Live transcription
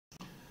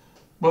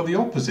Well, the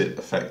opposite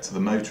effect to the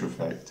motor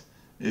effect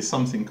is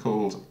something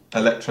called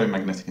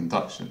electromagnetic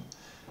induction.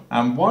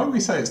 And why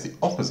we say it's the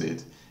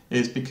opposite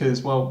is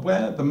because, well,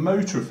 where the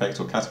motor effect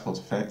or catapult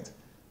effect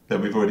that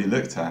we've already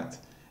looked at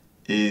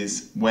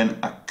is when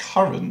a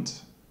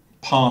current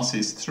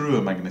passes through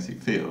a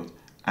magnetic field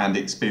and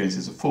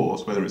experiences a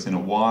force, whether it's in a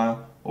wire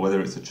or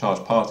whether it's a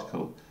charged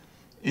particle.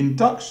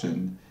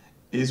 Induction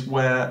is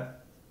where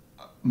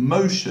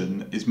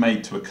motion is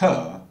made to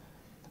occur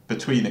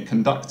between a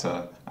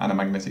conductor and a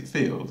magnetic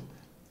field,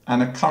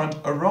 and a current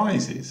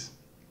arises.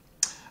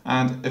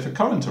 And if a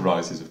current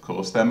arises, of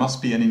course, there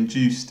must be an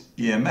induced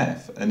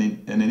EMF, and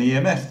an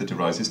EMF that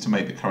arises to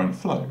make the current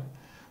flow.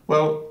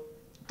 Well,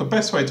 the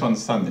best way to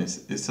understand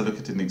this is to look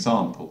at an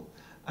example.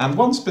 And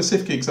one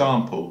specific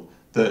example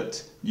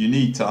that you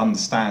need to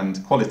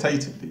understand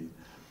qualitatively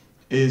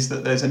is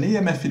that there's an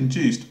EMF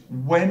induced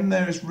when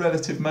there is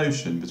relative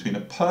motion between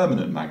a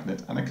permanent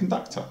magnet and a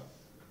conductor,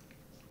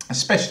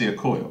 especially a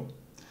coil.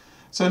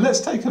 So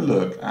let's take a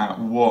look at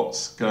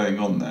what's going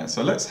on there.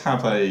 So let's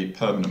have a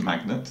permanent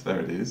magnet, there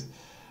it is,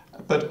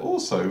 but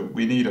also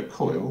we need a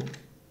coil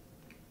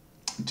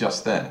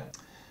just there.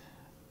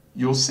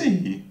 You'll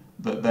see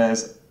that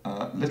there's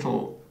a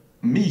little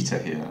meter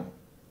here,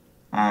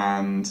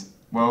 and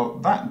well,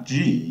 that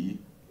G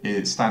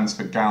stands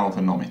for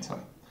galvanometer.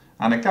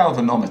 And a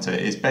galvanometer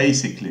is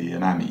basically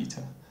an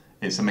ammeter.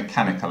 It's a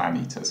mechanical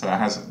ammeter, so it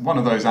has one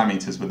of those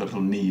ammeters with a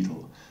little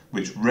needle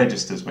which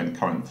registers when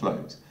current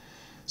flows.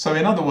 So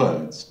in other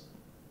words,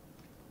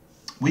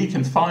 we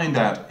can find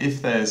out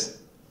if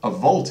there's a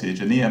voltage,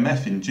 an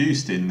EMF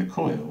induced in the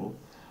coil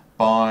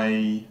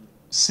by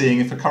seeing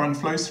if a current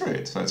flows through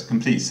it. So it's a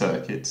complete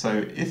circuit.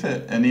 So if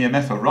an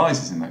EMF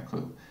arises in that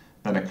coil,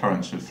 then a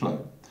current should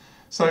flow.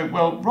 So,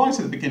 well, right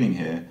at the beginning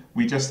here,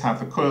 we just have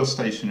the coil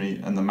stationary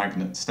and the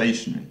magnet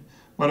stationary.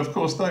 Well, of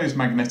course, those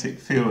magnetic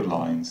field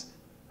lines,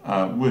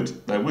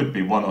 there would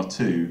be one or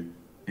two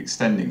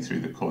extending through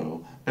the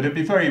coil, but it'd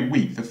be very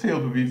weak. The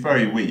field would be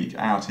very weak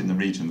out in the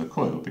region of the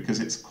coil because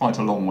it's quite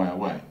a long way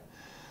away.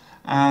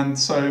 And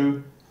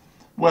so,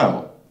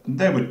 well,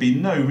 there would be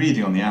no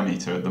reading on the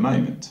ammeter at the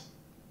moment.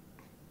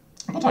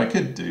 What I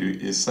could do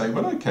is say,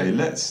 well, okay,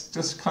 let's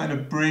just kind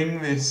of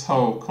bring this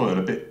whole coil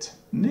a bit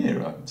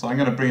nearer. So I'm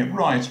going to bring it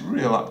right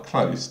real up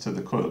close to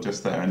the coil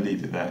just there and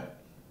leave it there.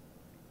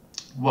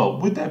 Well,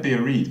 would there be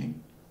a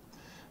reading?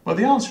 Well,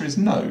 the answer is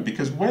no,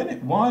 because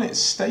while it's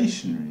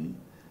stationary,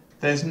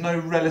 there's no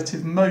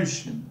relative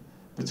motion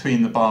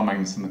between the bar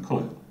magnet and the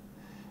coil.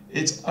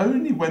 It's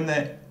only when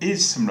there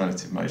is some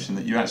relative motion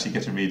that you actually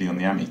get a reading on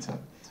the ammeter.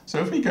 So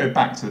if we go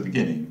back to the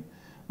beginning,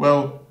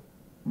 well,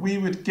 we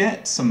would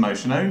get some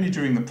motion only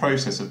during the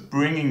process of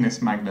bringing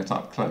this magnet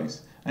up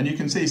close. And you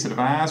can see sort of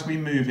as we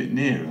move it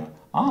nearer,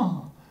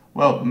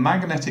 well,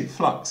 magnetic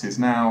flux is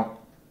now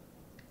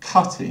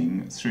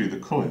cutting through the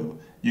coil.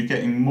 You're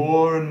getting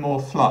more and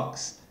more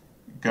flux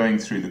going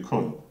through the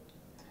coil.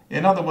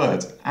 In other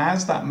words,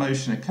 as that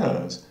motion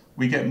occurs,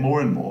 we get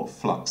more and more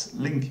flux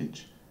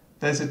linkage.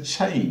 There's a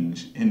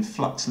change in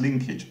flux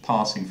linkage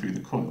passing through the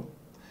coil.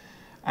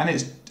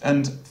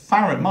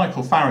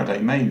 Michael Faraday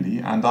mainly,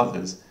 and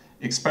others,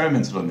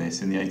 experimented on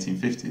this in the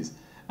 1850s,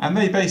 and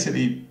they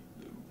basically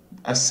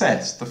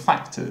assessed the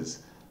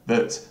factors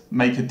that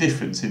make a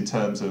difference in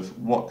terms of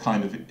what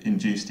kind of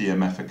induced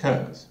EMF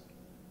occurs.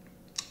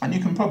 And you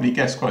can probably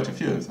guess quite a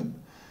few of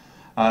them.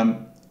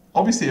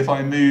 Obviously, if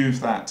I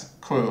move that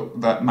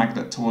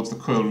magnet towards the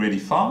coil really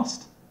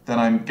fast, then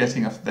I'm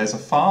getting there's a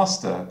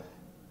faster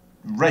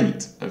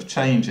rate of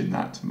change in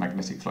that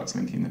magnetic flux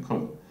linking the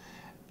coil.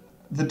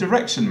 The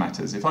direction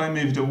matters. If I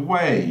move it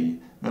away,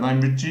 then I'm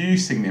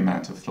reducing the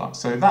amount of flux,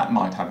 so that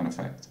might have an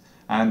effect.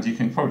 And you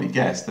can probably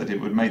guess that it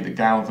would make the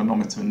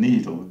galvanometer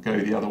needle go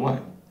the other way.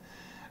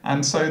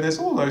 And so there's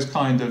all those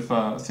kind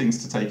of things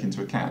to take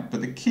into account.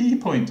 But the key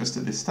point just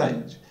at this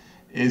stage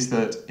is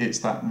that it's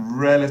that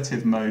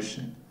relative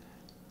motion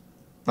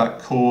that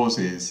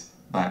causes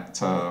that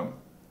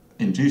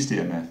induced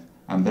EMF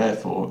and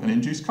therefore an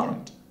induced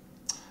current.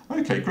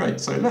 Okay, great.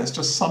 So let's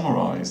just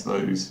summarise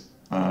those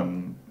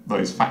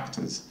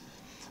factors.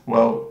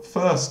 Well,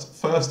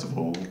 first of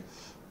all,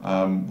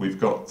 we've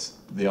got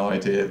the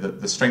idea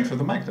that the strength of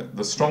the magnet.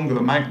 The stronger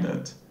the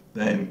magnet,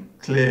 then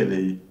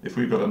clearly, if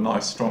we've got a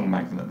nice strong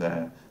magnet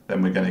there,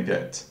 then we're going to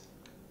get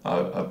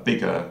a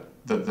bigger,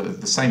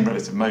 the same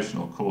relative motion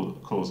will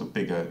cause a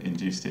bigger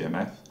induced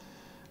EMF.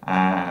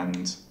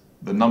 And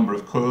the number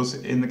of coils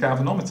in the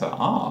galvanometer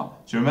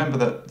do you remember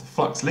that the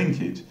flux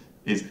linkage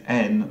is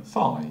N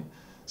phi?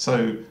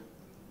 So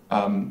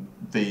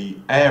the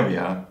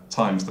area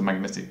times the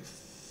magnetic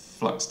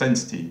flux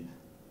density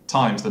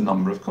times the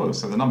number of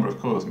coils. So the number of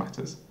coils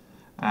matters.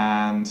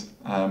 And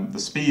the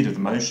speed of the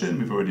motion,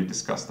 we've already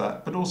discussed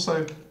that, but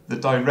also the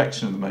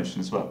direction of the motion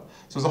as well.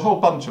 So there's a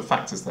whole bunch of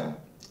factors there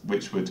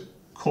which would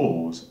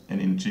cause an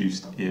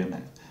induced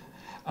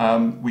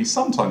EMF. We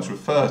sometimes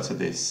refer to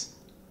this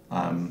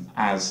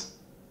as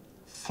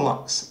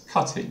flux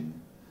cutting.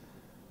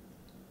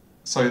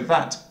 So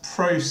that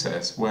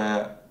process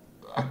where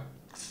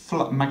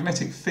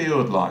magnetic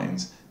field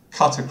lines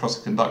cut across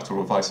a conductor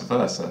or vice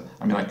versa,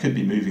 I mean, I could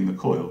be moving the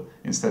coil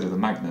instead of the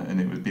magnet and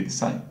it would be the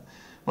same.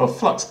 Well,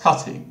 flux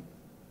cutting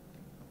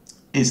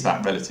is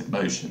that relative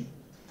motion,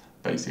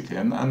 basically,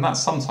 and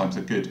that's sometimes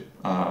a good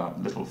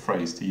little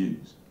phrase to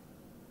use.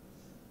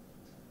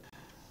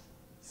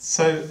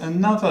 So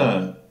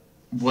another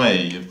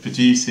way of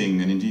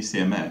producing an induced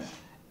EMF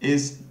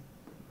is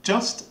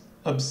just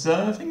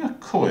observing a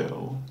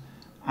coil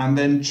and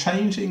then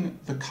changing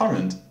the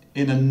current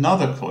in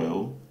another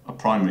coil, a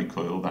primary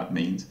coil that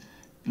means,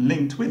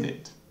 linked with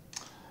it.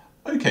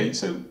 Okay,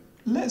 so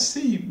let's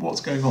see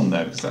what's going on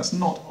there, because that's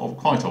not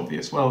quite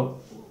obvious. Well,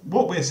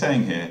 what we're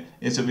saying here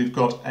is that we've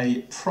got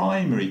a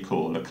primary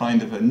coil, a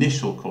kind of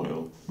initial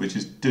coil, which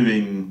is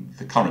doing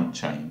the current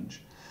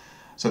change.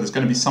 So there's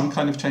going to be some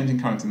kind of change in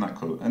current in that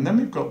coil. And then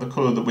we've got the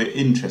coil that we're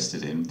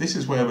interested in. This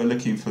is where we're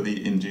looking for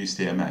the induced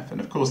EMF.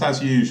 And of course,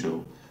 as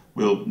usual,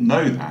 we'll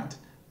know that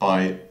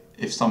by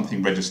if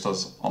something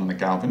registers on the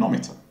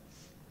galvanometer.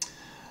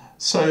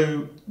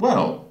 So,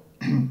 well,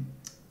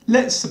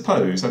 let's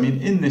suppose, I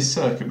mean, in this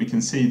circuit we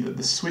can see that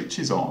the switch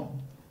is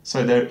on.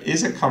 So there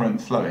is a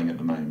current flowing at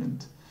the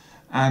moment.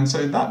 And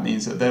so that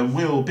means that there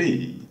will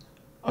be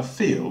a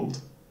field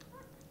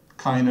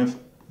kind of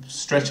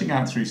stretching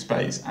out through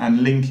space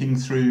and linking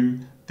through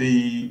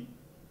the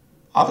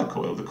other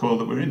coil, the coil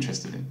that we're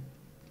interested in.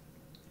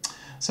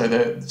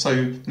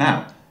 So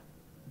now,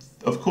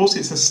 of course,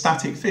 it's a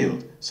static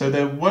field, so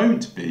there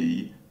won't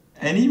be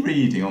any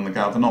reading on the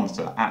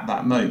galvanometer at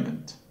that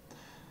moment.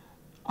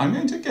 I'm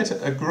going to get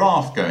a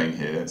graph going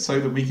here so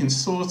that we can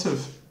sort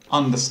of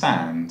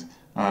understand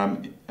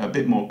a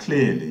bit more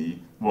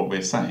clearly what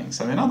we're saying.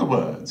 So in other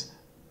words,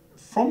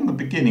 from the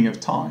beginning of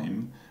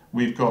time,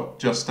 we've got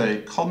just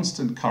a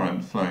constant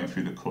current flowing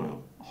through the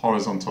coil,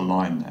 horizontal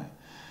line there.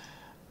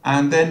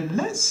 And then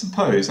let's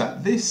suppose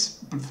at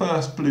this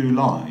first blue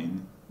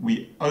line,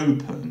 we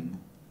open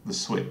the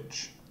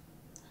switch.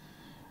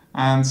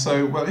 And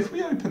so, well, if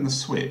we open the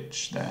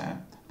switch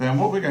there, then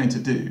what we're going to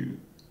do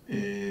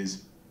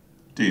is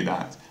do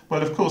that.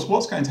 Well, of course,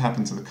 what's going to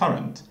happen to the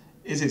current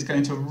is it's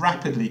going to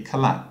rapidly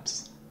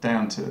collapse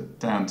down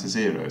to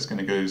zero. It's going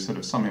to go sort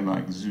of something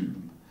like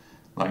zoom,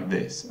 like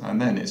this,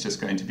 and then it's just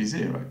going to be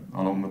zero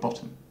along the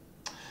bottom.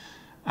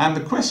 And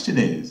the question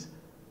is,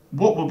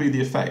 what will be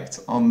the effect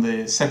on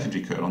the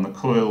secondary coil, on the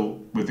coil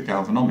with the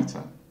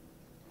galvanometer?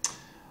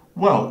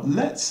 Well,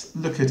 let's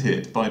look at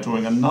it by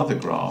drawing another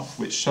graph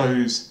which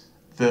shows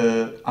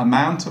the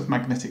amount of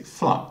magnetic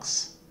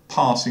flux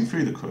passing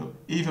through the coil.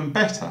 Even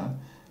better,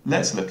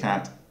 let's look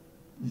at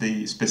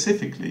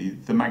specifically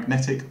the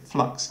magnetic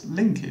flux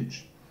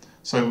linkage.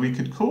 So we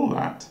could call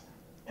that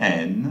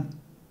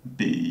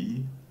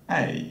NBA.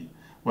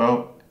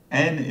 Well,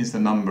 N is the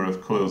number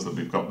of coils that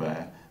we've got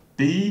there.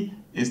 B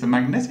is the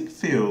magnetic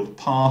field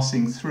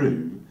passing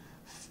through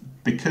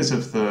because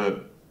of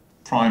the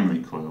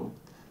primary coil,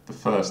 the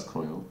first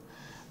coil,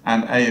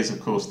 and A is of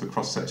course the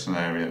cross-sectional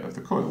area of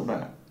the coil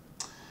there.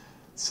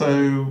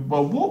 So,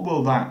 well, what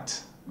will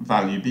that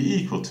value be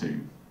equal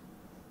to?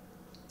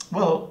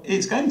 Well,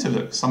 it's going to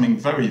look something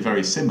very,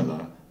 very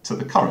similar to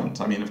the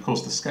current. I mean, of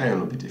course the scale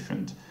will be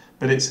different,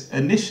 but it's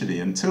initially,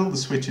 until the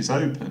switch is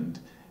opened,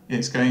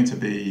 it's going to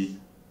be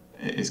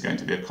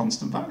a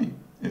constant value.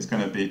 It's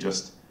going to be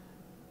just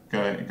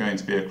going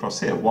to be across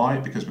here. Why?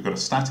 Because we've got a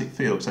static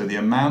field, so the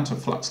amount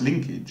of flux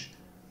linkage,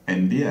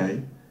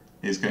 NBA,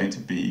 is going to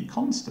be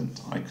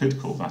constant. I could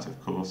call that, of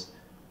course,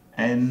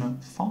 N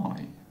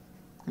phi,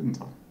 couldn't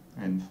I?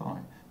 N phi.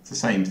 It's the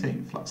same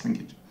thing, flux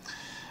linkage.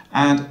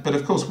 But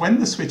of course, when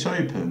the switch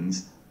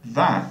opens,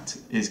 that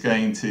is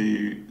going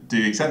to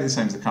do exactly the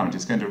same as the current.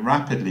 It's going to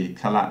rapidly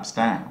collapse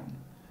down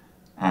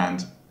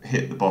and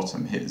hit the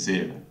bottom, hit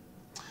zero.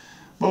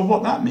 Well,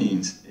 what that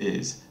means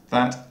is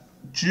that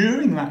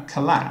during that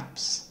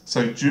collapse,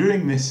 so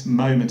during this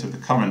moment of the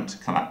current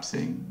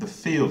collapsing, the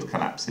field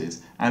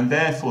collapses, and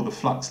therefore the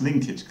flux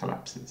linkage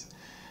collapses.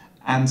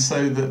 And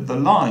so the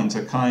lines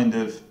are kind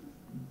of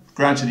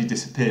gradually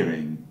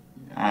disappearing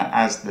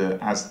as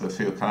the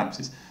field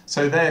collapses.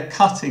 So they're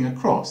cutting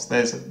across.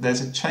 There's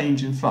a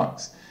change in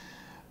flux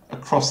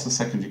across the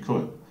secondary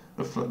coil,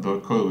 the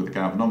coil with the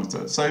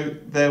galvanometer. So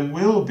there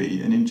will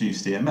be an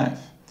induced EMF,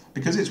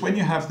 because it's when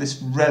you have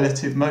this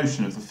relative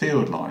motion of the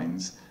field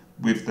lines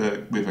with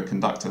a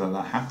conductor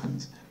that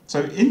happens.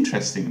 So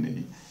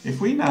interestingly,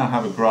 if we now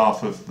have a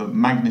graph of the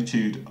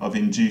magnitude of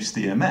induced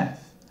EMF,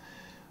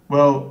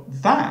 well,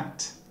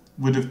 that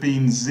would have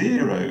been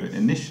zero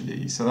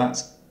initially.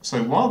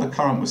 So while the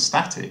current was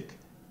static,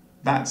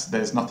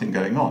 there's nothing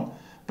going on.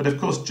 But of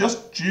course,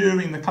 just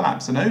during the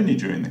collapse, and only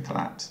during the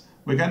collapse,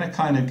 we're going to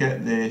kind of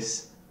get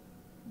this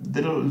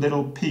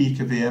little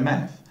peak of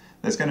EMF.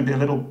 There's going to be a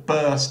little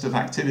burst of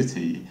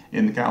activity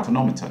in the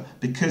galvanometer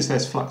because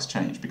there's flux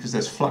change, because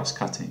there's flux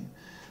cutting.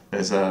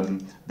 There's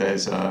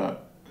a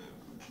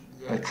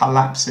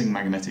collapsing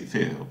magnetic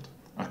field,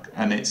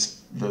 and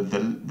it's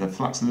the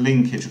flux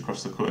linkage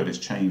across the coil is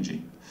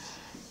changing.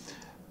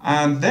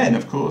 And then,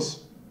 of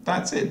course,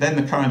 that's it. Then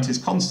the current is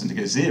constant. It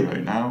goes zero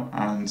now,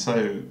 and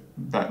so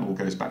that all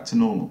goes back to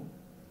normal.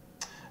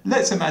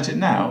 Let's imagine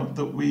now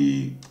that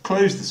we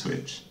close the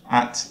switch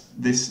at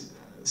this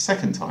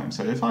second time.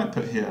 So if I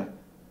put here,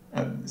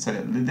 say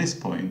at this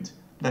point,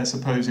 let's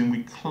supposing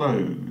we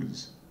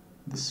close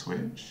the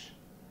switch.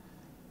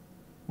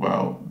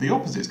 Well, the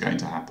opposite is going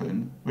to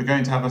happen. We're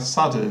going to have a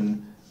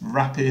sudden,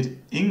 rapid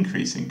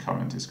increase in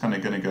current. It's kind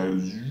of going to go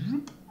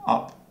zoop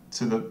up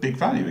to the big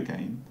value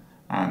again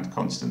and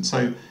constant.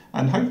 So,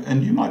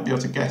 and you might be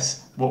able to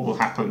guess what will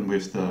happen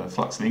with the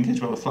flux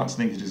linkage. Well, the flux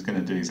linkage is going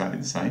to do exactly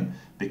the same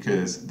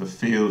because the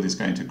field is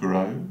going to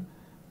grow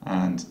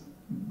and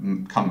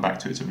come back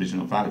to its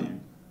original value.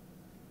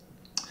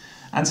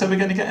 And so we're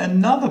going to get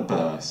another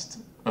burst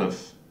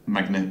of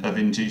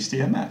induced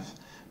EMF.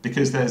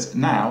 Because there's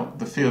now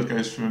the field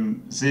goes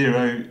from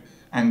 0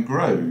 and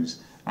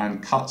grows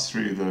and cuts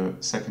through the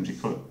secondary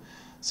coil.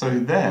 So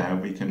there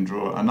we can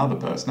draw another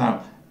burst.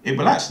 Now it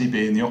will actually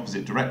be in the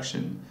opposite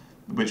direction,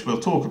 which we'll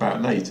talk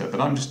about later,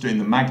 but I'm just doing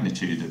the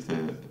magnitude of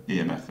the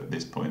EMF at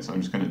this point. So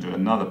I'm just going to do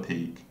another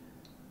peak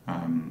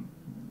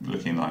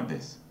looking like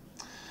this,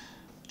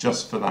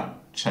 just for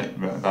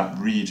that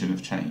region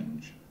of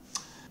change.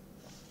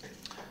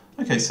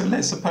 Okay, so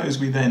let's suppose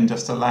we then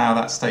just allow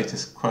that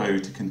status quo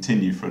to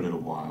continue for a little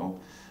while,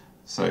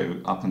 so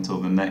up until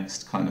the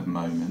next kind of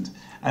moment,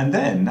 and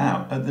then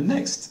now at the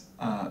next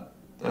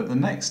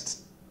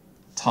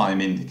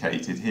time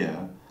indicated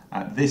here,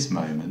 at this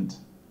moment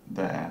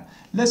there,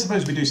 let's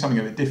suppose we do something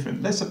a bit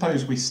different. Let's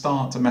suppose we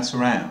start to mess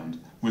around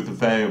with the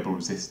variable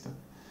resistor.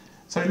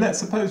 So let's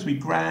suppose we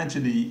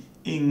gradually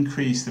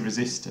increase the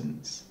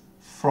resistance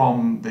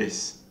from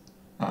this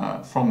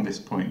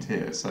point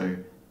here. So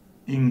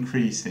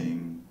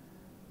increasing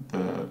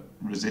the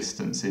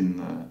resistance in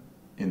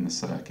the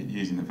circuit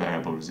using the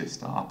variable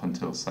resistor up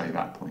until, say,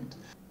 that point.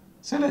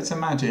 So let's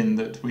imagine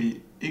that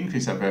we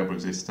increase our variable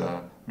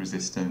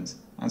resistance,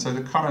 and so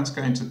the current's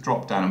going to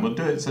drop down, and we'll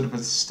do it sort of at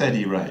a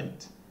steady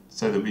rate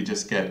so that we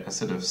just get a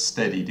sort of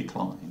steady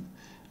decline,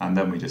 and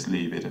then we just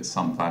leave it at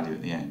some value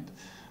at the end.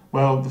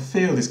 Well, the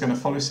field is going to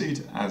follow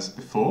suit as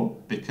before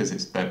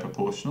because they're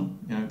proportional.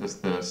 You know,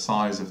 the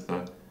size of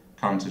the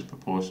current is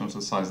proportional to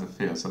the size of the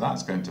field, so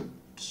that's going to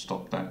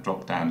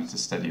drop down at a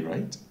steady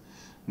rate.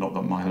 Not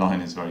that my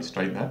line is very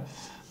straight there.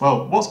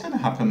 Well, what's going to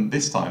happen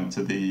this time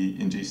to the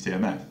induced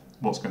EMF?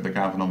 What's the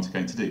galvanometer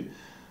going to do?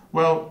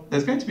 Well,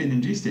 there's going to be an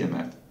induced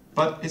EMF,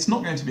 but it's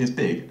not going to be as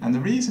big, and the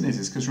reason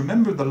is because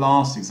remember the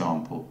last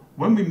example,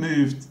 when we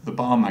moved the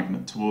bar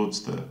magnet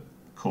towards the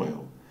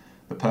coil,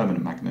 the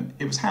permanent magnet,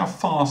 it was how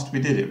fast we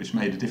did it which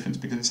made a difference,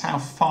 because it's how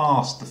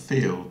fast the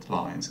field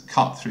lines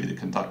cut through the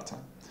conductor.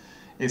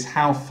 It's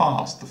how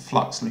fast the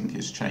flux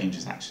linkage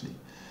changes actually.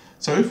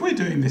 So if we're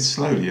doing this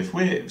slowly,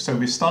 we're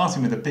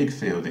starting with a big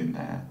field in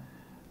there,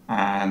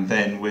 and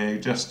then we're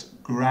just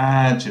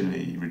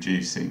gradually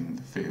reducing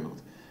the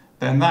field,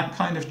 then that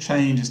kind of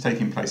change is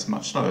taking place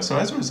much slower. So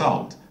as a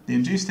result, the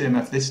induced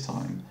EMF this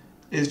time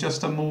is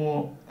just a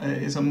more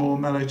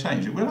mellow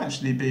change. It will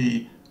actually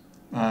be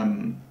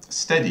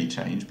steady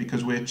change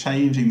because we're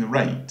changing the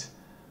rate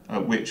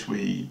at which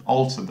we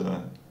alter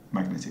the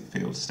magnetic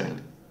field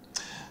steadily.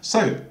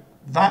 So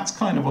that's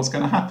kind of what's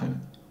going to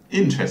happen.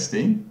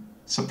 Interesting,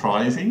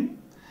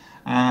 surprising,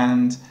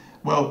 and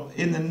well,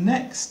 in the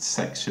next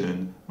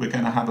section we're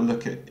going to have a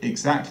look at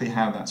exactly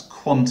how that's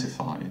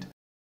quantified.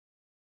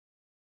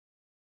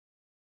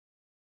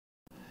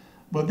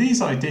 Well,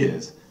 these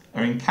ideas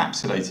are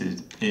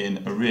encapsulated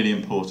in a really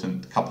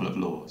important couple of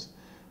laws.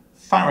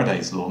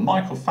 Faraday's law,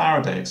 Michael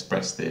Faraday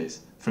expressed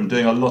this from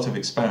doing a lot of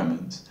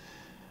experiments,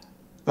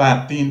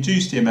 that the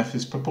induced EMF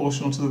is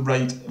proportional to the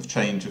rate of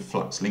change of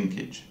flux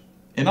linkage.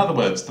 In other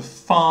words, the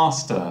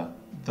faster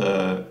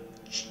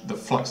the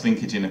flux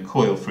linkage in a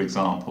coil, for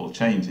example,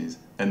 changes,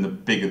 then the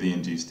bigger the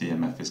induced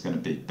EMF is going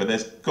to be. But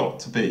there's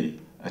got to be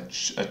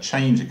a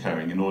change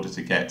occurring in order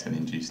to get an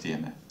induced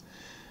EMF.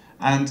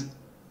 And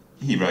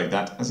he wrote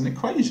that as an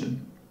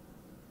equation.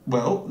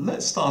 Well,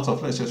 let's start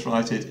off, let's just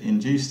write it.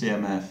 Induced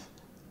EMF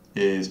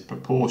is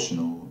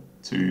proportional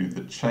to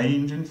the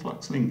change in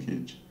flux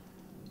linkage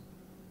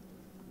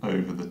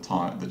over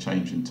the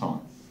change in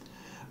time.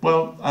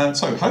 Well,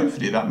 so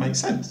hopefully that makes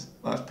sense.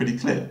 That's pretty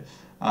clear.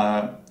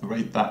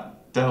 Rate that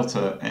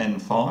delta n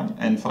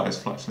phi is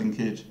flux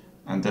linkage,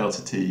 and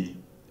delta t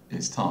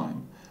is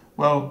time.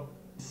 Well,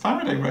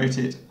 Faraday wrote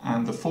it,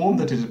 and the form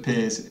that it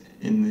appears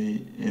in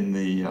the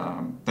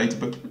data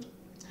booklet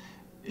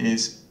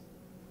is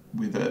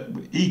with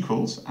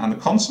equals, and the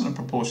constant of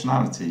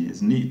proportionality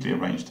is neatly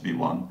arranged to be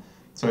 1.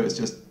 So it's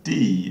just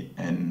d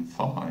n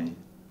phi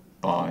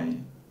by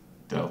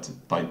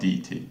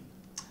dt.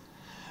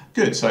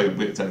 Good, so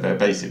they're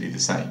basically the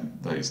same,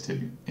 those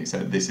two,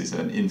 except this is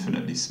an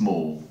infinitely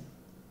small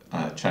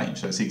change.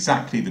 So it's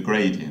exactly the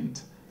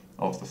gradient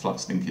of the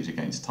flux linkage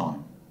against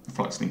time, the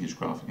flux linkage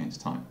graph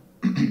against time.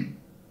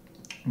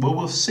 Well,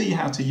 we'll see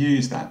how to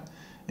use that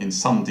in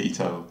some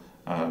detail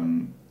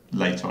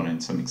later on in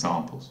some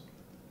examples.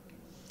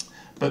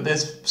 But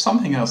there's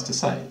something else to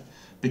say,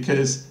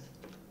 because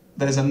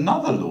there's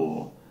another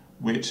law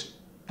which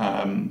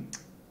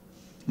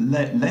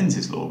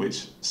Lenz's law,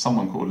 which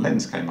someone called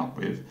Lenz came up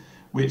with,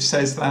 which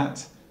says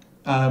that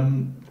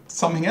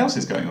something else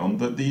is going on,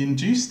 that the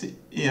induced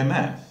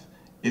EMF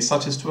is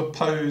such as to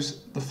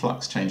oppose the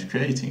flux change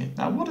creating it.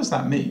 Now, what does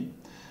that mean?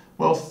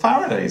 Well,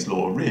 Faraday's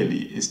law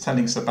really is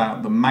telling us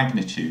about the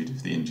magnitude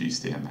of the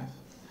induced EMF.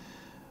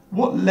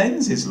 What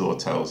Lenz's law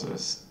tells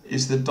us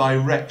is the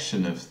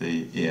direction of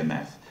the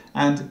EMF,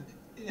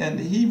 and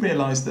he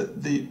realised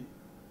that the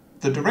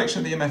direction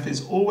of the EMF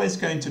is always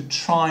going to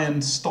try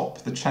and stop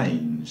the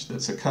change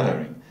that's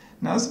occurring.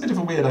 Now, that's a bit of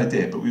a weird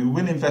idea, but we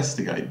will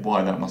investigate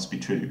why that must be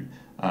true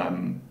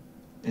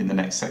in the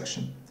next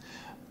section.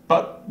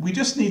 But we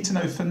just need to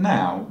know for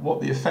now what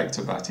the effect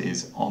of that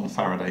is on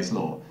Faraday's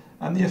law.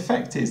 And the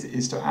effect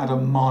is to add a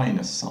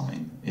minus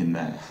sign in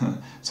there.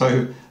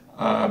 So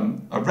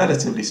a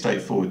relatively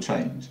straightforward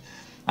change.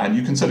 And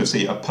you can sort of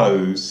see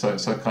oppose, so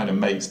it kind of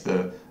makes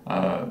the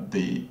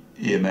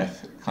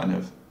EMF kind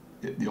of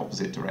the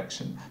opposite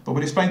direction. But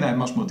we'll explain that in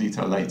much more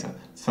detail later.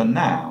 For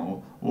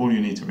now, all you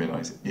need to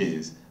realise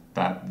is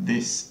that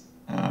this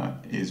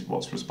is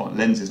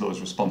Lenz's law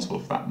is responsible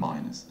for that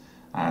minus.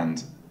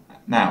 And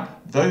now,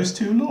 those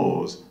two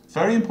laws,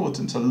 very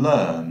important to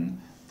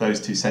learn those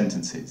two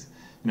sentences.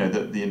 You know,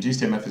 that the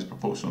induced EMF is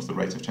proportional to the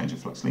rate of change of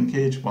flux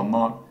linkage, 1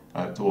 mark,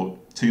 or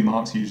 2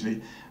 marks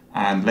usually,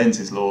 and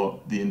Lenz's law,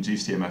 the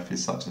induced EMF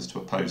is such as to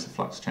oppose the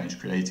flux change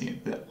creating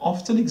it. They're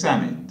often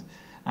examined,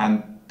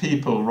 and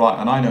people write,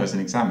 and I know as an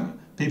examiner,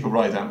 people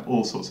write down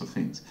all sorts of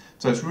things.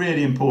 So it's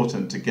really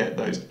important to get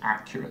those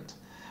accurate.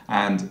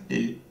 And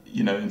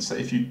and so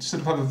if you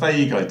sort of have a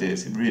vague idea,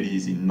 it's really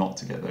easy not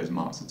to get those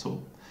marks at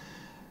all.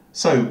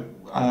 So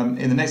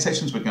in the next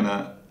sections, we're going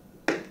to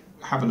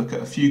have a look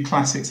at a few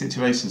classic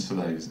situations for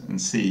those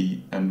and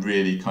see and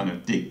really kind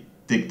of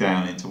dig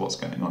down into what's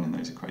going on in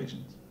those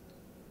equations.